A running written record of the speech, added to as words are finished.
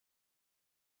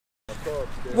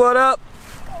What up?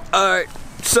 Alright,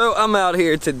 so I'm out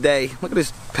here today. Look at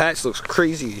this patch, looks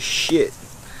crazy as shit.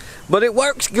 But it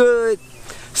works good.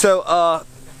 So,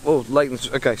 oh,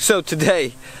 lighting's, okay. So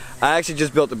today, I actually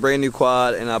just built a brand new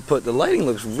quad and I put, the lighting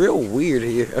looks real weird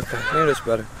here. Okay, maybe that's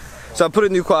better. So I put a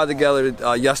new quad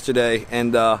together yesterday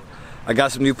and I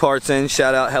got some new parts in.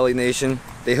 Shout out Helination.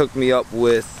 They hooked me up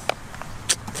with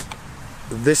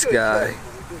this guy.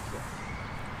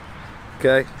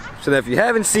 Okay, so if you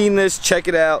haven't seen this, check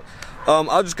it out.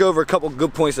 I'll just go over a couple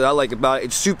good points that I like about it.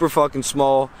 It's super fucking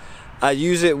small. I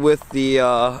use it with the,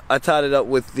 I tied it up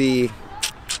with the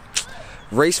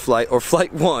Race Flight or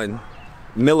Flight 1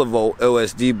 millivolt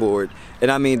OSD board.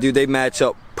 And I mean, dude, they match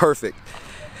up perfect.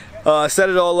 Set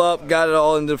it all up, got it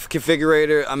all in the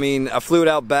configurator. I mean, I flew it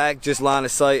out back, just line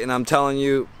of sight, and I'm telling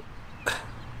you,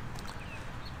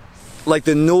 like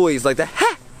the noise, like the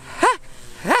ha, ha,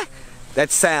 ha, that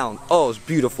sound, oh, it's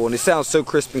beautiful, and it sounds so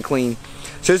crisp and clean.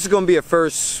 So this is going to be a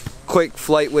first quick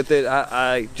flight with it.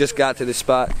 I just got to this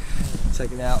spot.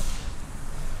 Check it out.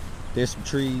 There's some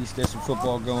trees, there's some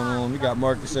football going on. We got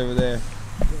Marcus over there.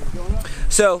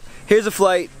 So here's a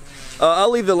flight. I'll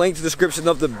leave the link to the description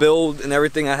of the build and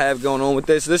everything I have going on with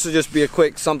this. This will just be a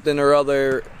quick something or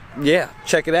other. Yeah,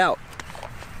 check it out.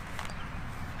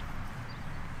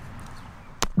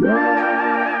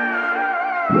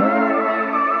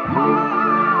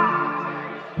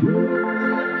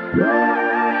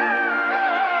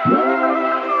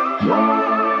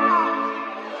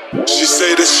 She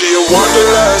say that she a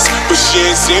wanderlust, but she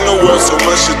ain't seen the world so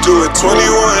much to do at 21.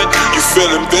 You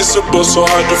feel invincible, so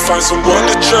hard to find someone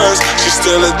to trust. She's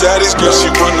still a daddy's girl, she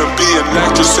wanna be an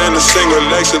actress and a singer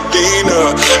like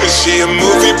Sabina. And she a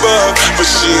movie buff, but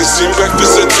she ain't seen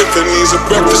Breakfast at Tiffany's or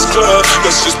Breakfast Club.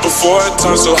 That's just before her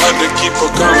time, so hard to keep a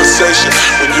conversation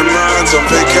when your mind's on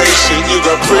vacation. You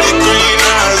got pretty green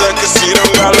eyes, I can see them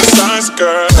dollar signs,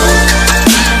 girl.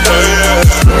 Oh yeah,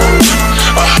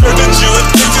 I heard that you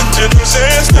addicted to them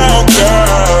sands now,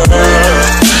 girl.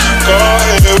 Go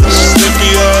ahead with your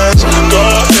sleepy ass. Go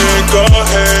ahead, go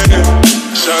ahead.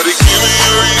 Shawty, give me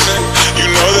a reason. You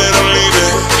know that I'm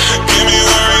leaving. Give me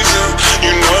a reason.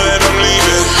 You know that I'm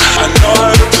leaving. I know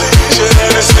how to please you,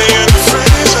 and I stay in the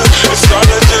freezer. It's all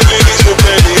that you need, so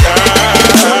baby,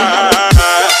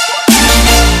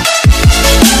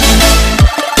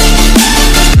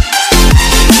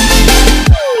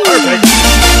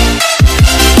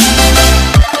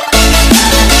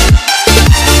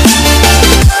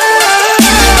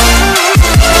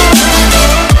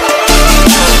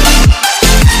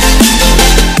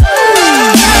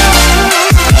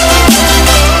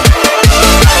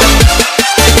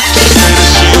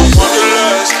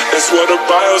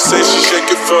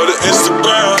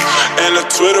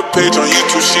 Twitter page on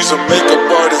YouTube, she's a makeup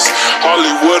artist.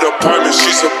 Hollywood apartment,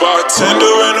 she's a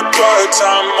bartender and a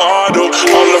part-time model.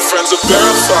 All her friends are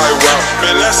verified, wow,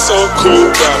 man, that's so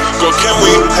cool, wow. Girl, can we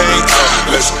hang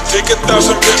out? Let's take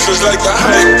 1,000 pictures like the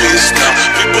hype beast now.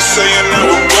 People saying that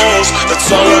we're goals, that's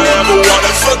all I ever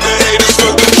wanted. Fuck the haters,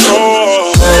 fuck the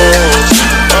trolls.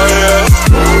 Oh yeah,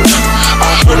 I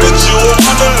heard that you were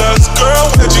wanderlust, girl,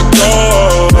 where'd you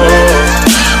go?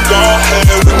 Go ahead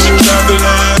with your traveling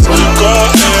ass. Go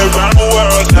ahead around the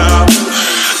world now.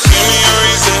 Give me a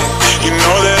reason. You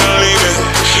know that I'm leaving.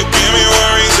 Give me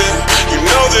one reason. You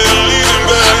know that I'm leaving,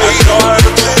 baby. I know how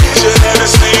to please you, and I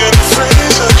stay in the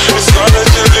freezer. It's all that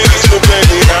you need, so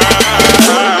baby,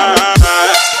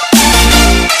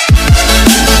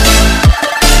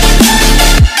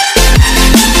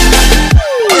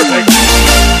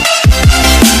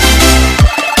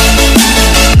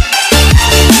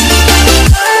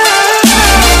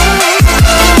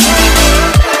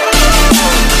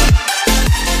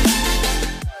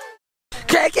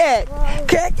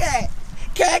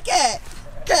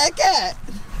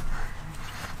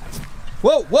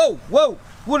 Whoa, whoa, whoa!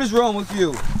 What is wrong with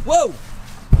you? Whoa!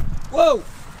 Whoa!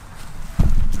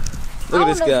 Look at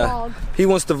this guy. Vlog. He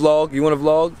wants to vlog. You want to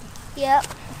vlog? Yep.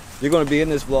 You're going to be in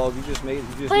this vlog. You just made it.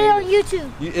 Put it on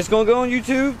YouTube. It's going to go on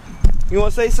YouTube? You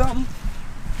want to say something?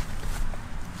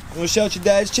 You want to shout your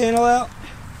dad's channel out?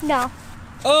 No.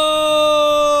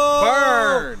 Oh!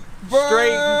 Burn!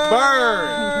 Straight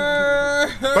burn!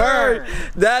 Burn!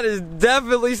 That is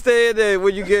definitely staying there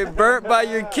when you get burnt by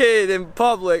your kid in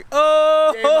public.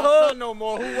 Oh! Ain't my son no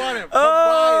more. Who want him?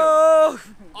 Oh! Buy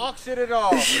him. Auction it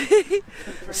off.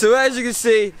 So as you can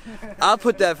see, I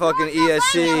put that fucking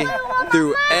ESC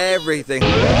through everything.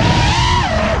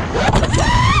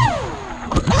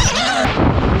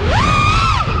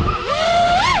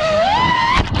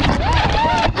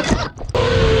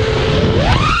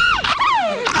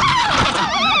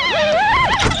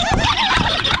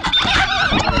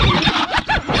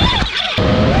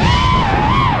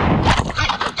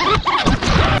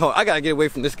 I gotta get away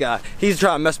from this guy. He's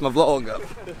trying to mess my vlog up.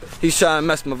 He's trying to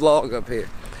mess my vlog up here.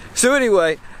 So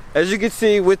anyway, as you can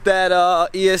see with that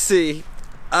ESC,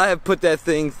 I have put that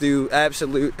thing through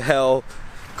absolute hell.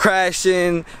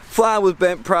 Crashing, flying with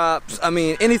bent props. I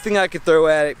mean, anything I could throw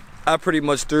at it, I pretty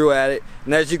much threw at it.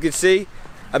 And as you can see,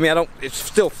 I mean, it's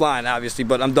still flying obviously,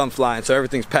 but I'm done flying, so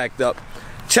everything's packed up.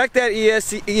 Check that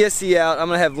ESC out. I'm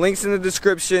gonna have links in the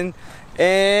description.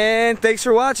 And thanks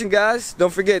for watching, guys.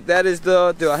 Don't forget, that is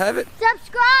the, do I have it?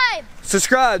 Subscribe.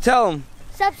 Subscribe, tell them.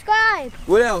 Subscribe.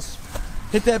 What else?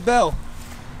 Hit that bell.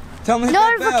 Tell them to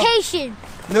hit Notification.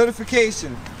 that bell.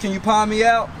 Notification. Can you palm me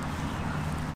out?